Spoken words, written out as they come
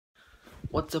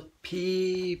What's up,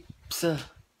 peeps?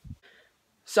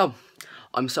 So,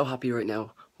 I'm so happy right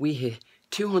now. We hit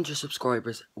 200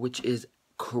 subscribers, which is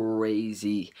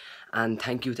crazy. And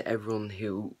thank you to everyone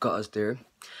who got us there.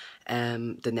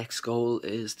 The next goal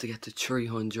is to get to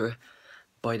 300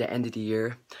 by the end of the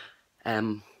year.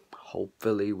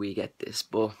 Hopefully we get this,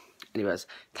 but anyways,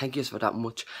 thank you for that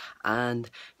much, and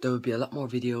there will be a lot more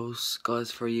videos, guys,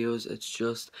 for you. It's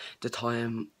just the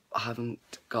time I haven't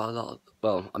got a lot.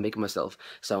 Well, I'm making myself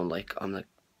sound like I'm like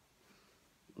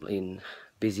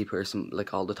busy person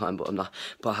like all the time, but I'm not.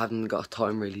 But I haven't got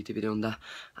time really to be doing that,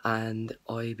 and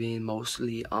I've been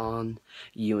mostly on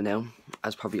you now,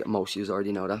 as probably most of you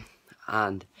already know that.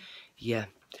 And yeah,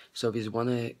 so if you want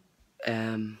to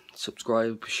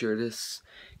subscribe, share this,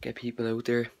 get people out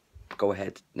there, go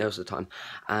ahead, now's the time.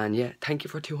 And yeah, thank you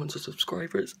for 200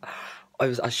 subscribers. I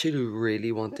was actually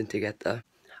really wanting to get that.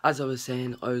 As I was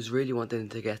saying, I was really wanting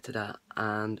to get to that,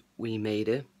 and we made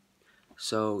it.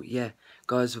 So yeah,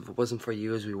 guys, if it wasn't for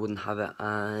you, we wouldn't have it,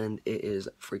 and it is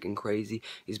freaking crazy.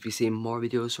 You'll be seeing more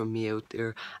videos from me out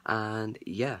there, and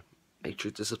yeah, make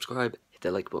sure to subscribe, hit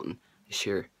the like button,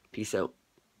 share, peace out.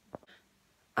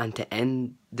 And to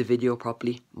end the video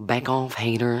properly, back off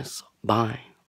haters, bye.